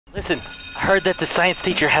Listen, I heard that the science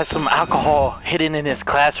teacher has some alcohol hidden in his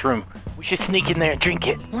classroom. We should sneak in there and drink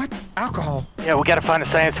it. What? Alcohol? Yeah, we gotta find a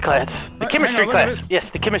science class. The chemistry class. Yes,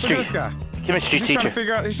 the chemistry. Look at this guy. Chemistry He's teacher.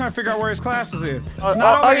 He's trying to figure out where his classes is. Yeah.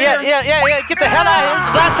 Get the hell out of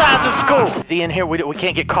here. Last time in school. Is he in here? We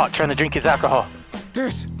can't get caught trying to drink his alcohol.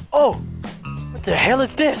 This. Oh, what the hell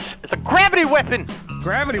is this? It's a gravity weapon.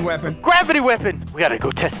 Gravity weapon? Gravity weapon. We gotta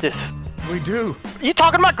go test this. We do. You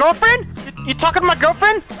talking to my girlfriend? You talking to my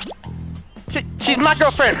girlfriend? She's my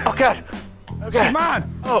girlfriend. Oh God. Okay. She's mine.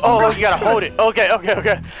 Oh, you gotta hold it. Okay.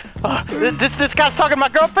 This guy's talking to my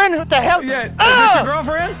girlfriend? What the hell? Yeah. Is this your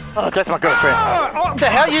girlfriend? Oh, that's my girlfriend. What the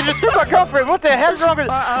hell? You just threw my girlfriend. What the hell's wrong with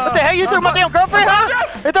what the hell? You threw my damn girlfriend, huh?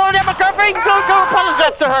 You throwing at my girlfriend? Go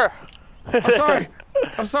apologize to her. I'm sorry.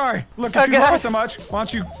 I'm sorry. Look, if you love her so much, why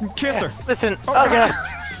don't you kiss her? Listen. Okay.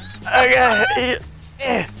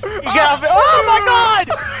 You got oh my God!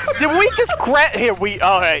 Did we just grab here?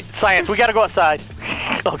 Alright, science. We gotta go outside.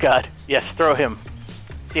 Oh God. Yes, throw him.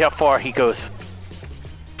 See how far he goes.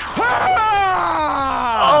 Oh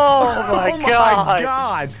my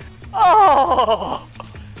God! Oh!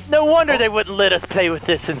 No wonder they wouldn't let us play with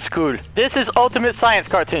this in school. This is ultimate science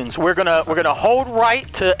cartoons. We're gonna hold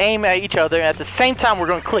right to aim at each other, and at the same time we're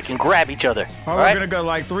gonna click and grab each other. Oh, we're gonna go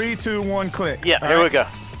like 3, 2, 1, click. Yeah, here we go.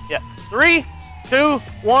 Yeah, 3, 2,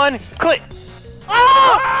 1, click.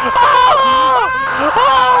 Oh!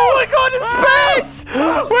 We're going to space!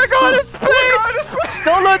 We're going to space!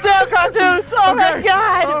 Don't look down, cartoons! Oh my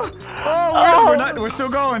God! We're still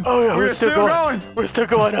going. Oh, yeah, we're still going. We're still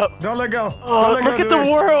going up. Don't let go. Oh, look at the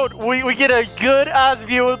world. We get a good eyes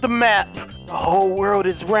view of the map. The whole world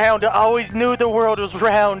is round. I always knew the world was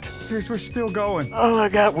round. Dude, we're still going. Oh my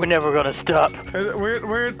God, we're never gonna stop.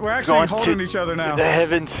 We're actually holding each other now. To the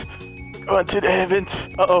heavens. Going to the heavens.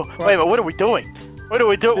 Uh-oh. Wait a minute, what are we doing? What are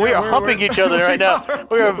we doing? Yeah, we are humping each other right now.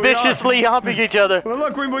 We are viciously humping each other. Well,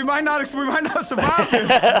 look, we might not survive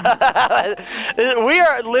this. We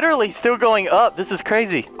are literally still going up. This is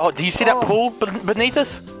crazy. Oh, do you see that pool beneath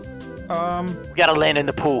us? We gotta land in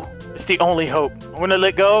the pool. It's the only hope. I'm gonna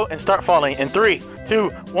let go and start falling in 3, 2,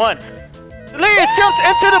 1. Delirious jumps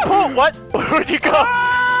into the pool. What? Where'd you go?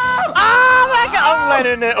 Oh my God! I'm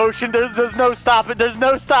landing in the ocean. There's no stopping. There's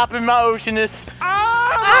no stopping my oceanness.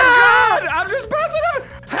 Oh my God! I'm just bouncing up.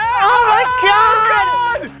 Oh my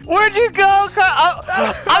God! Where'd you go?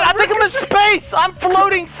 I think I'm in space. I'm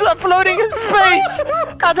floating. I'm floating in space.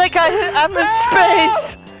 I think I'm in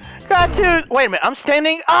space. God, dude. Wait a minute. I'm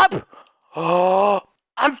standing up. Oh,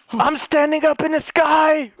 I'm standing up in the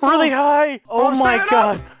sky, really high. Oh my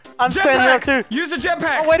God. I'm standing up too. Use the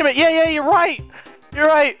jetpack. Oh, wait a minute. Yeah, you're right. You're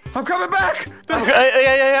right. I'm coming back.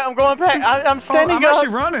 Yeah. I'm going back. I'm standing up. I'm actually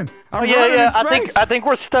running. I'm running in space. I think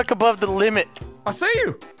we're stuck above the limit. I see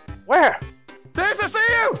you. Where? I see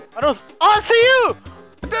you. I see you.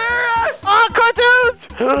 Delirious. Oh, cartoons.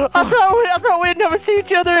 I thought we'd never see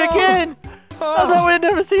each other again. I thought we'd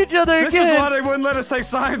never see each other again. This is why they wouldn't let us take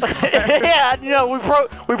science class. Yeah, you know,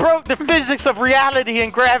 we broke the physics of reality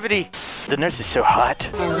and gravity. The nurse is so hot.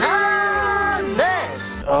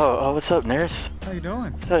 Oh, what's up, nurse? How you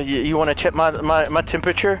doing? So you want to check my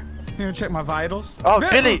temperature? You want to check my vitals? Oh,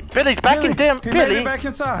 Billy's back in damn. He made it back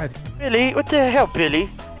inside. Billy, what the hell, Billy?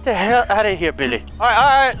 Get the hell out of here, Billy. All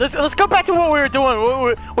right. Let's go back to what we were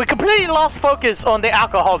doing. We completely lost focus on the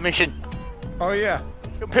alcohol mission. Oh yeah.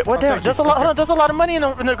 What the hell? There's a lot of money in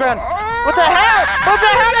the ground. What the hell? What the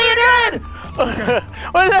hell are you doing?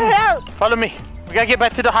 What the hell? Follow me. We gotta get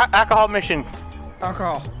back to the alcohol mission.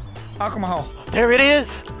 Alcohol. There it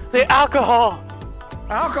is. The alcohol.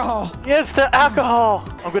 Alcohol. Yes, the alcohol.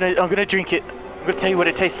 I'm gonna drink it. I'm gonna tell you what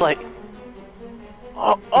it tastes like.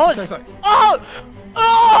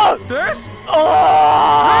 This? Oh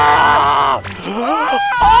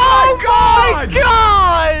my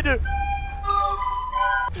God!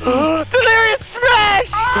 Delirious smash!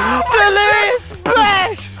 Delirious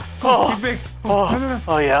smash! Oh, he's big.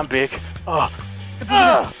 Oh yeah, I'm big. Oh.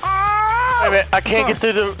 Wait a minute, I can't get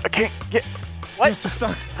through the. I can't get. What? This is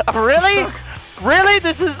stuck. Really? Really?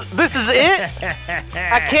 This is it?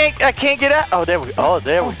 I can't get out. Oh, there we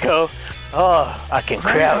go. Oh, I can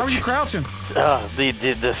crouch. How are you crouching?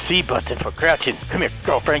 The C button for crouching. Come here,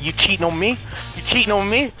 girlfriend. You cheating on me?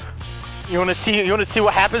 You wanna see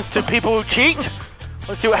what happens to people who cheat?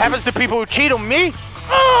 Let's see what happens to people who cheat on me.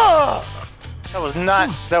 Oh! That was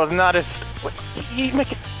not as. What? You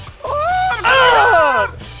make it.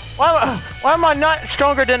 Why am I not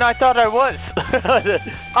stronger than I thought I was?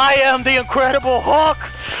 I am the Incredible Hulk.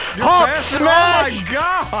 Hulk smash! Oh my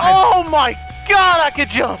God! Oh my God! I could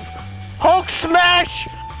jump. Hulk smash!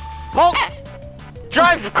 Hulk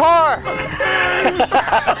drive car!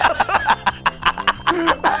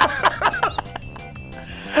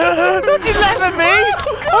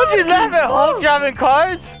 Don't you laugh at Hulk driving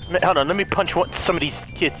cars? Hold on, let me punch some of these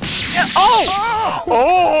kids. Yeah. Oh!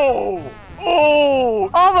 Oh! Oh!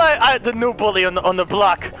 Oh my! The new bully on the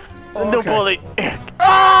block. The new bully.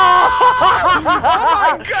 Oh! Oh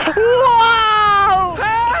my God! Wow!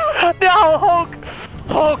 No,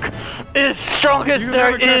 Hulk is strongest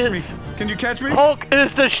there is. Me. Can you catch me? Hulk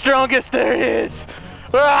is the strongest there is.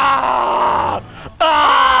 Ah!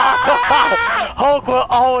 Ah! Hulk will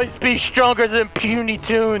always be stronger than Puny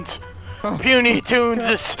Tunes. Oh. Puny Tunes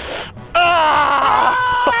is. Ah!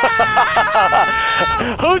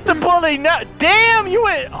 Who's the bully now? Damn, you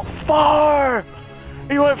went far.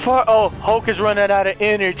 You went far. Oh, Hulk is running out of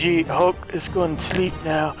energy. Hulk is going to sleep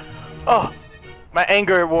now. Oh, my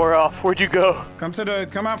anger wore off. Where'd you go? Come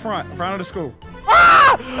out front of the school.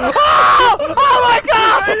 Ah! Oh! Oh my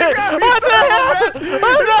God! What the hell?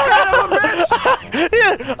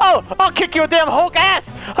 Yeah. Oh, I'll kick your damn Hulk ass!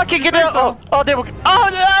 I'll kick you down. So? Oh, there we go. Oh,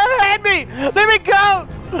 no, hit me! Let me go!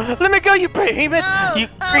 Let me go, you behemoth! Oh, You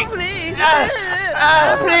please! please!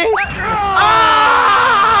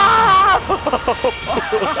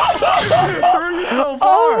 Threw you so far.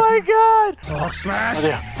 Oh my God! Hulk smash! Oh,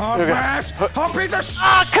 there. Hulk There we go. smash! Hulk piece of shit!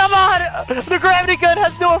 Oh, come on! The gravity gun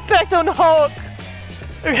has no effect on Hulk!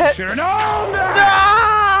 Should've known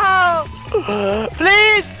that! No!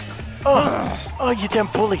 Please! Oh, you damn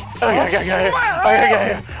bully!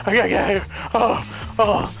 Okay. Oh,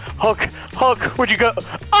 Hulk, where'd you go?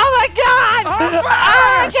 Oh my God! Oh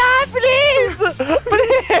my God!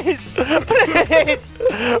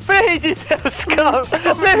 Please, you damn scum!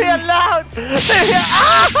 Leave me alone!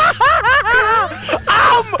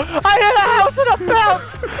 I hit a house in a bounce!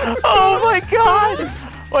 Oh my God!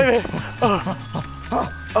 Wait a minute.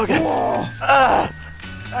 Okay.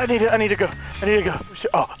 I need to go.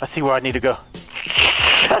 Oh, I see where I need to go.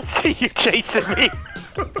 I see you chasing me.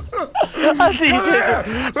 I see you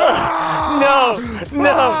chasing me.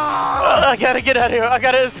 No. I gotta get out of here. I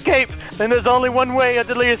gotta escape. And there's only one way a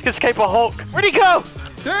Delirious can escape a Hulk. Where'd he go?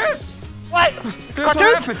 This? What?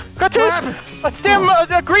 Cartoons? Cartoons? A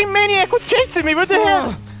damn green maniac was chasing me. What the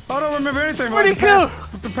hell? I don't remember anything Where'd he about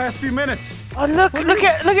go? the past few minutes. Oh, look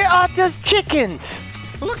at all those chickens.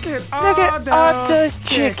 Look at all those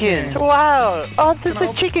chickens. Wow. Oh, there's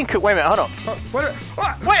a chicken coop. Wait a minute, hold on. What?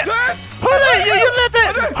 Wait. This? Who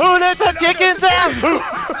let the chickens out?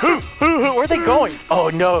 Who? Where are they going? Oh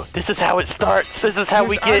no, this is how it starts. This is how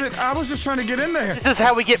we get. I was just trying to get in there. This is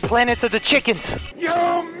how we get planets of the chickens. You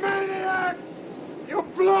maniac! You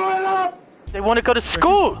blew it up! They want to go to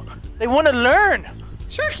school. They want to learn.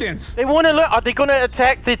 Chickens. They want to learn. Are they going to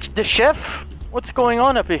attack the chef? What's going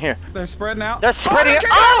on up in here? They're spreading out. They're spreading out.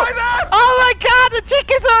 Oh! Oh my God! The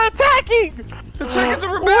chickens are attacking. The chickens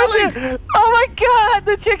are rebelling. Oh my God!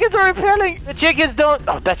 The chickens are repelling. The chickens don't.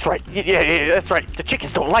 Oh, that's right. Yeah, that's right. The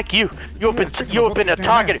chickens don't like you. You've been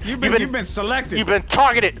targeted. You've been selected. You've been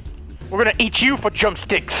targeted. We're gonna eat you for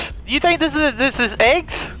drumsticks. Do you think this is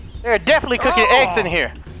eggs? They're definitely cooking eggs in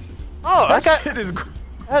here. Oh, shit is.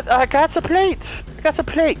 I got some plate.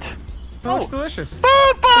 Oh, it's delicious. Food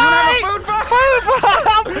fight! Food fight!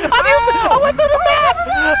 I went through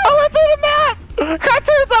the map!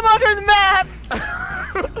 Cartoons, I'm under the map!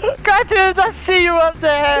 Cartoons, I see you up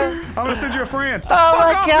there! I'm gonna send you a friend. Oh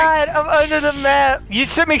my God, I'm under the map! You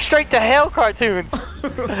sent me straight to hell, Cartoons!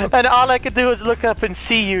 And all I could do is look up and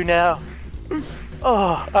see you now.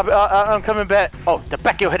 Oh, I'm coming back. Oh, the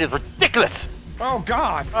back of your head is ridiculous! Oh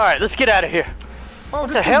God! Alright, let's get out of here. Oh,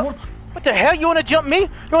 What the hell? What the hell? You want to jump me? You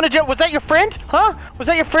want to jump? Was that your friend? Huh? Was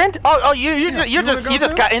that your friend? Oh, you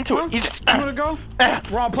just got into it. You wanna go?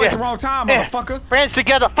 Wrong place, wrong time, motherfucker. Friends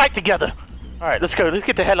together, fight together. All right, let's go. Let's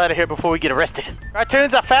get the hell out of here before we get arrested.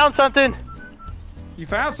 Cartoons, I found something. You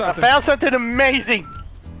found something? I found something amazing.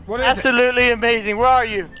 What is Absolutely amazing. Where are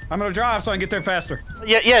you? I'm gonna drive so I can get there faster.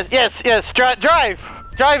 Yes.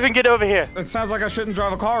 Drive and get over here. It sounds like I shouldn't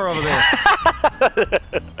drive a car over there.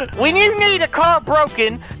 When you need a car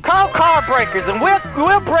broken, call Car Breakers and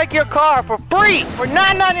we'll break your car for free. For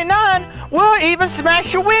 $9.99, we'll even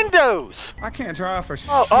smash your windows. I can't drive for shit.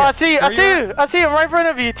 Oh, I see you. I see him right in front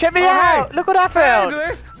of you. Check me out. Hey. Look what I found. Hey,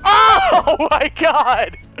 this. Oh my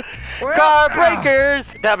God. Well, Car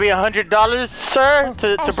Breakers. That'll be $100, sir,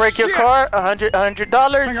 to break your car.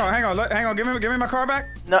 $100. Hang on. Give me my car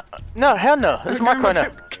back. No, hell no. This is my car now.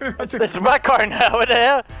 It's my car now. What the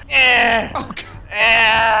hell? Okay.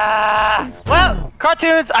 Well,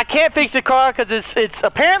 Cartoons, I can't fix your car because it's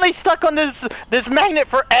apparently stuck on this magnet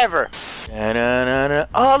forever.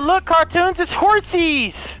 Oh, look, Cartoons, it's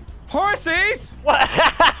horsies. Horsies? What?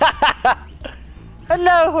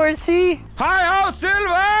 Hello, horsey. Hi-ho,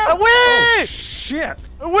 Silver! Away! Oh, shit.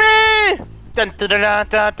 Away! Dun, dun, dun, dun,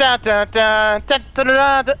 dun, dun, dun, dun, dun, dun,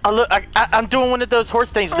 dun, dun. Oh, look, I'm doing one of those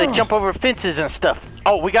horse things where they jump over fences and stuff.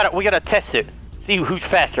 Oh, we gotta test it. See who's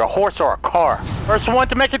faster, a horse or a car. First one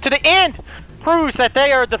to make it to the end proves that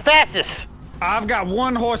they are the fastest. I've got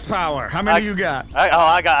 1 horsepower. How many you got?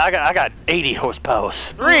 I got 80 horsepower.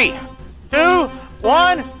 3, 2,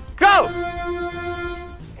 1, go!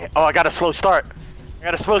 Oh, I got a slow start.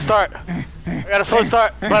 But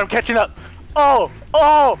I'm catching up. Oh,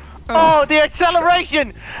 the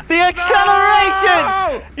acceleration! The acceleration!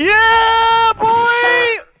 Oh! Yeah,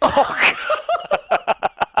 boy! Oh,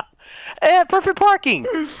 and perfect parking.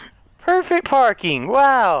 Perfect parking.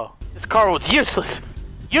 Wow. This car was useless.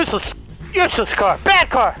 Useless car. Bad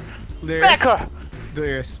car. Bad car.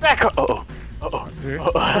 Delirious. Bad car. Oh,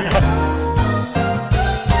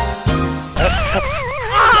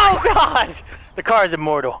 God! The car is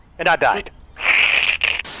immortal, and I died.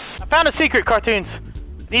 I found a secret, cartoons.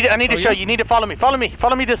 I need to show you. You need to follow me. Follow me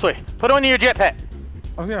this way. Put on your jetpack.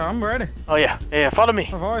 Oh yeah, I'm ready. Oh yeah, follow me.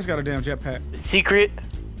 I've always got a damn jetpack. The secret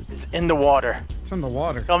is in the water. It's in the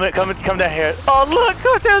water. Come down here. Oh look,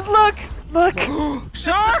 cartoons, look.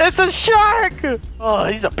 Sharks! It's a shark. Oh,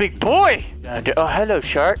 he's a big boy. Oh, hello,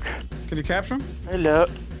 shark. Can you capture him? Hello.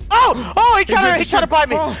 Oh, he tried to bite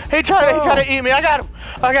me. He tried to eat me. I got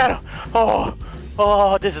him.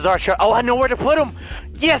 Oh, this is our shark. Oh, I know where to put him.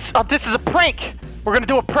 Yes. Oh, this is a prank. We're gonna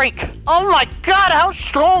do a prank. Oh my God, how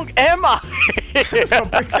strong am I? It's a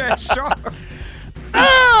big ass shark.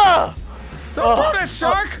 Don't throw that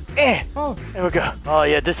shark. There we go. Oh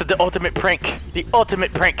yeah, this is the ultimate prank. The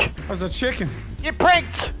ultimate prank. There's a chicken. Get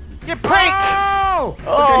pranked. Get pranked. Oh!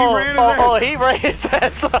 Okay, he ran his ass. Oh, he ran his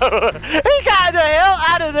ass over. He got the hell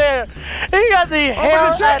out of there. He got the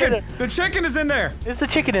hell out of there. The chicken is in there. Is the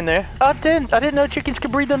chicken in there? I didn't know chickens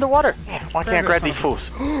could breathe underwater. Why can't I grab these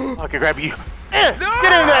fools? I can grab you. No!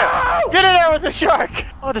 Get in there! Get in there with the shark!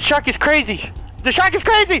 Oh, the shark is crazy! The shark is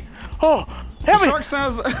crazy! Oh, help me! Shark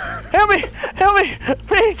sounds... Help me!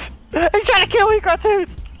 Please! He's trying to kill me,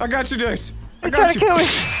 cartoons! I got you, Dice. He's trying to kill me!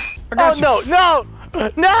 I got you. No!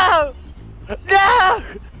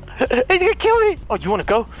 He's gonna kill me! Oh, you wanna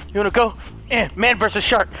go? Man versus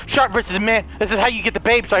shark. Shark versus man. This is how you get the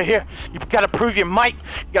babes right here. You gotta prove your might.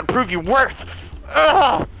 You gotta prove your worth.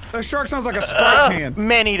 Ugh! That shark sounds like a Sprite can.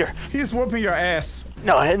 Man eater. He's whooping your ass.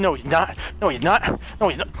 No, he's not. No, he's not. No,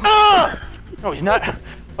 he's not.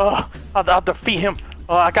 Oh, I'll defeat him.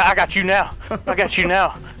 Oh, I got you now.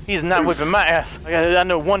 He's not whipping my ass. I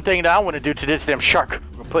know one thing that I want to do to this damn shark.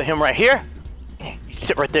 We'll put him right here. You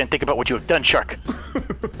sit right there and think about what you have done, shark. Want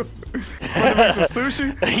to make some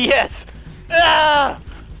sushi? Yes. Oh,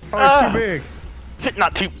 it's too big.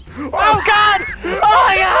 Not too. Oh God! Oh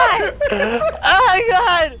my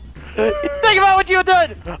God! Think about what you have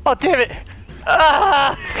done! Oh damn it!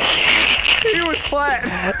 He was flat.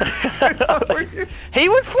 He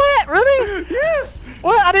was flat, really? Yes.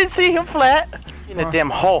 Well, I didn't see him flat. In a damn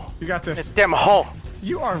hole. You got this. In a damn hole.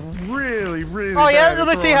 You are really Oh yeah, let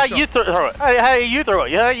me see how you throw it. How you throw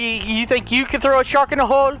it? Yeah, you think you can throw a shark in a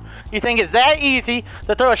hole? You think it's that easy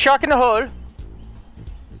to throw a shark in a hole?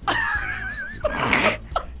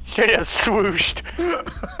 Straight up swooshed.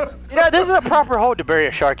 This is a proper hole to bury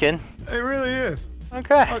a shark in. It really is.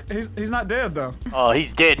 Okay. Oh, he's not dead though. Oh,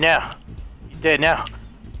 he's dead now.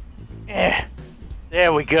 Yeah.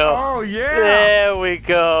 There we go. Oh yeah. There we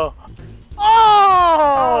go.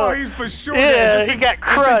 Oh! He's for sure Yeah, dead. he got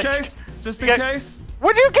crushed. Just in case.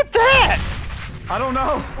 Where'd you get that? I don't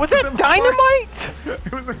know. Was that dynamite?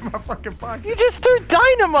 It was in my fucking pocket. You just threw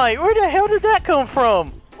dynamite. Where the hell did that come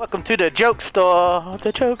from? Welcome to the joke store.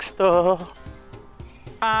 The joke store.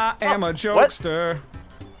 I am a jokester.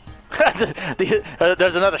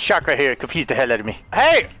 There's another shark right here. It confused the hell out of me.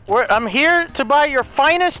 Hey, I'm here to buy your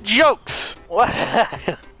finest jokes.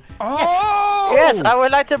 Oh! Yes, I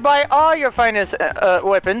would like to buy all your finest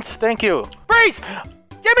weapons. Thank you. Freeze!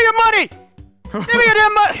 Give me your money! Give me your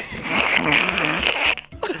damn money!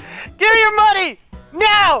 Give me your money!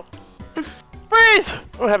 Now! Freeze!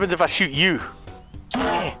 What happens if I shoot you?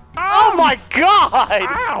 Oh my God!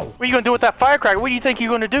 Ow! What are you gonna do with that firecracker? What do you think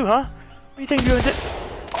you're gonna do, huh? What do you think you're gonna do?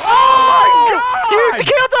 Oh my God! You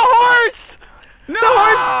killed the horse!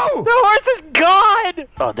 No! The horse is gone!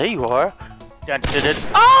 Oh, there you are.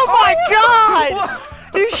 Oh my God!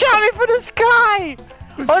 You shot me from the sky!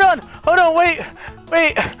 Hold on, wait,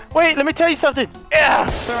 let me tell you something. Yeah.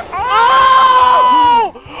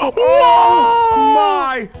 Oh!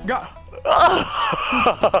 My God!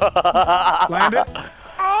 Land it.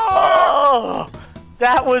 Oh!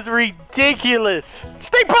 That was ridiculous.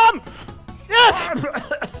 Stay bomb! Yes!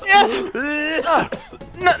 Yes!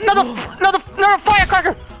 Another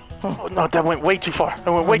firecracker! Oh no, that went way too far.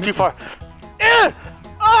 That went way too far. Oh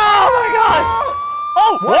my God!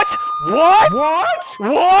 Oh, what?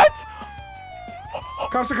 What?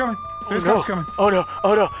 Cops are coming. There's cops coming. Oh no!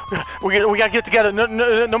 We gotta get together.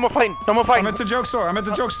 No more fighting. No more fighting. I'm at the joke store. I'm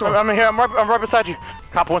I'm in here. I'm right beside you.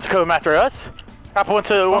 Cop wants to come after us. Cop wants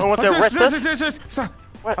to arrest us.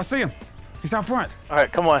 What? I see him. He's out front. All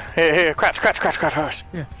right, come on. Here, crouch.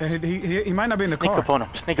 Yeah, he might not be in the car.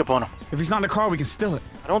 Sneak up on him. If he's not in the car, we can steal it.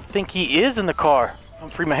 I don't think he is in the car.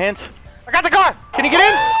 Don't free my hands. I got the car. Can you get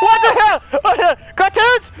in? What the hell?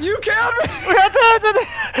 Cartoons? You killed me.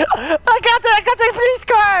 I got the police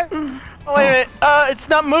car. Oh, wait a minute. It's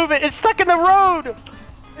not moving. It's stuck in the road.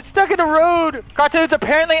 Cartoons,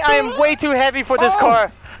 apparently I am way too heavy for this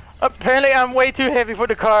car. Apparently I'm way too heavy for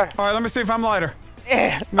the car. All right, let me see if I'm lighter.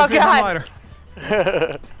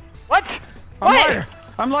 What? I'm lighter.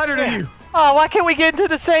 I'm lighter than you. Oh, why can't we get into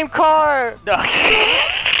the same car? No.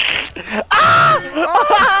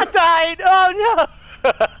 I died. Oh no.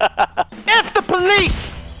 F the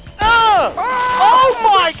police. Oh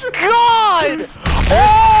my God.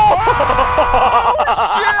 Oh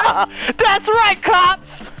shit. That's right,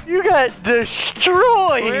 cops. You got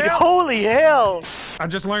destroyed. Well, holy hell. I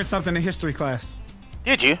just learned something in history class.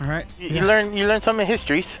 Did you? All right. You learned something in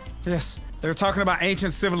histories? Yes. They were talking about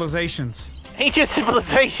ancient civilizations. Ancient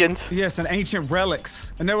civilizations? Yes, and ancient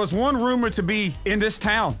relics. And there was one rumored to be in this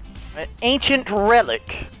town. An ancient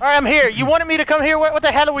relic. All right, I'm here. You wanted me to come here? What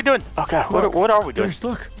the hell are we doing? Okay, what are we doing?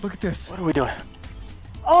 Look at this. What are we doing?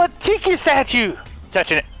 Oh, a tiki statue.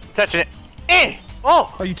 Touching it.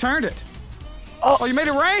 Oh, you turned it. Oh, you made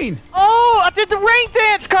it rain. Oh, I did the rain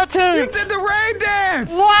dance, Cartoon. You did the rain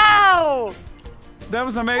dance. Wow. That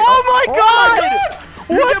was amazing. Oh my God.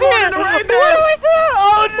 You did more than the rain dance.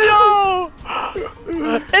 Oh no.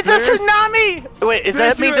 It's a tsunami. Wait, is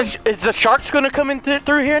that mean is the shark's gonna come in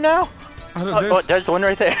through here now? There's one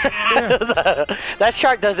right there. Yeah. That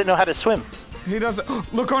shark doesn't know how to swim. He doesn't.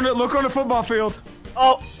 Look on the football field.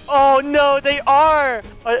 Oh no, they are.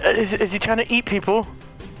 Is he trying to eat people?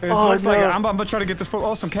 It looks like it. I'm gonna try to get this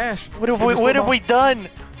football. Oh, some cash. What have we done?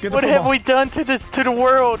 What have we done to the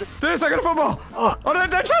world? This, I got a football.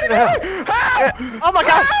 They're trying to get me. Help! Oh my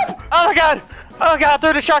God! Oh my God! Oh God!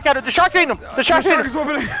 Throw the shark at him. The shark's eating him. The shark is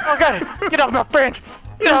whooping him. Oh God! Get off my friend!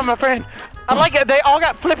 Get off my friend! I like it. They all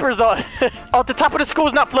got flippers on. Oh, the top of the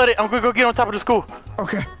school's not flooded. I'm gonna go get on top of the school.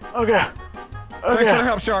 Okay. Thanks for the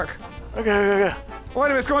help, shark. Okay. Wait a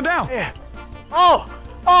minute, it's going down. Yeah. Oh,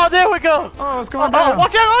 there we go. Oh, it's going down.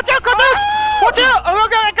 Watch out, Cartoon! Watch out! Oh,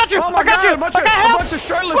 okay, I got you. Oh my God, you. A bunch of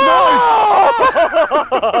shirtless boys.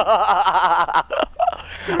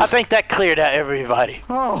 I think that cleared out everybody.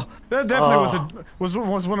 Oh, that definitely was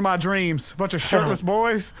one of my dreams. A bunch of shirtless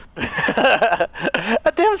boys. A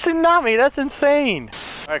damn tsunami. That's insane.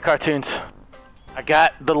 All right, Cartoons. I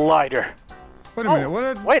got the lighter. Wait a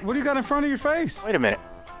minute. What do you got in front of your face? Wait a minute.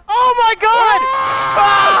 Oh my God!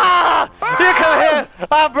 Here, come here!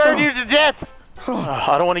 I'll burn you to death.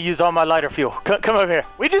 I don't want to use all my lighter fuel. Come over here.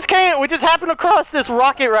 We just happened across this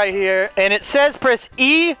rocket right here, and it says press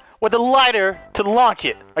E with a lighter to launch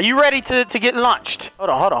it. Are you ready to get launched? Hold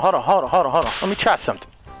on. Let me try something.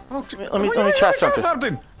 Let me try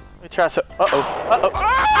something. Let me try something. Uh-oh.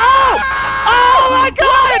 Oh my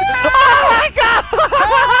God! Oh my God!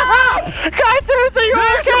 Cartoons, are you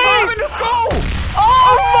okay? In the school!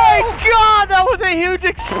 Oh my God! That was a huge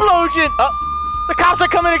explosion! The cops are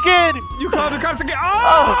coming again! You called the cops again!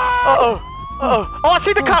 Oh, I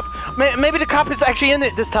see the cop! Maybe the cop is actually in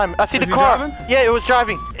it this time. I see the car. Driving? Yeah, it was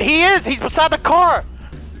driving. He is! He's beside the car!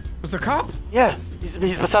 Was the cop? Yeah, he's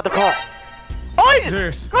beside the car. Oh,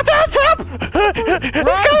 There's. What the hell?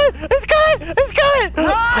 It's coming!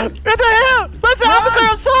 Run! What the hell? Listen, officer,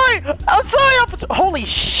 I'm sorry, officer! Holy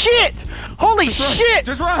shit!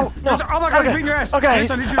 Just run! Oh my God, he's beating your ass! Okay, I need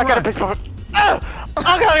you to run. got a baseball. Okay,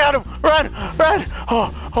 I got him! Run!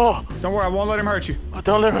 Oh. Don't worry, I won't let him hurt you.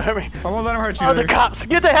 Don't let him hurt me. I won't let him hurt you. Oh, the cops!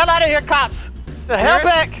 Get the hell out of here, cops! The hell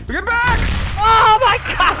back! Get back! Oh my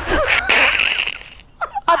God!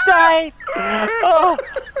 I died!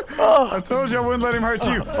 I told you I wouldn't let him hurt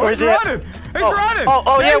you. He's running! He's running!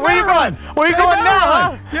 Yeah, where you going? Where you going now,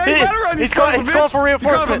 huh? Yeah, you better run, He's going for reinforcement. You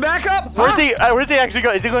calling for backup? Where's he actually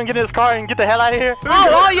going? Is he going to get in his car and get the hell out of here?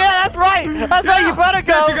 Oh, yeah, that's right! That's right, you better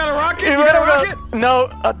go! You got a rocket? You got a rocket? No,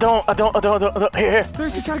 I don't. Here.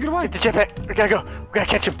 There's he's trying to get away. Get the jetpack. We gotta go. We gotta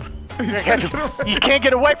catch him. You can't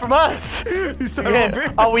get away from us. He's son of a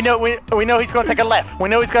bitch. Oh, we know he's gonna take a left. We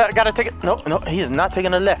know he's got to take it. No, he is not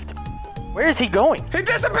taking a left. Where is he going? He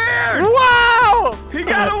disappeared! Wow! He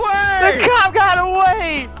got away! The cop got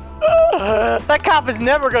away! That cop is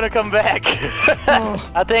never gonna come back.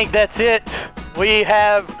 I think that's it. We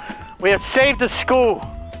have saved the school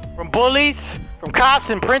from bullies, from cops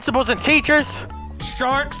and principals and teachers.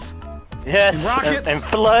 Sharks. Yes. And rockets. And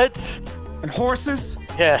floods. And horses.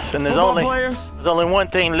 Yes. And there's only one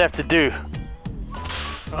thing left to do.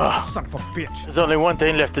 Son of a bitch. There's only one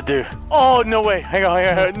thing left to do. Oh, no way. Hang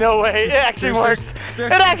on. No way. It actually works.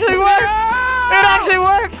 It actually works. It actually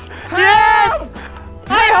works. Yes!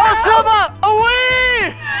 Hey, hold some up!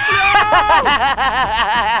 Away!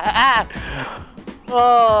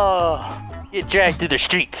 Oh, get dragged through the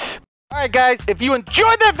streets. Alright guys, if you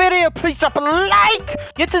enjoyed that video, please drop a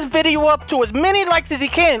like! Get this video up to as many likes as you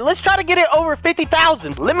can. Let's try to get it over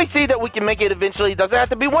 50,000. Let me see that we can make it eventually. It doesn't have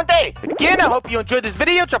to be one day. But again, I hope you enjoyed this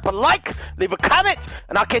video. Drop a like, leave a comment,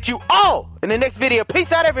 and I'll catch you all in the next video.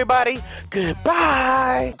 Peace out, everybody.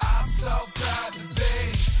 Goodbye. I'm so proud to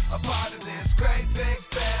be a part of this great big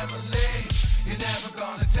family. You're never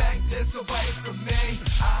gonna take this away from me.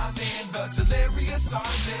 I'm in the delirious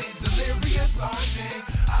army. Delirious army.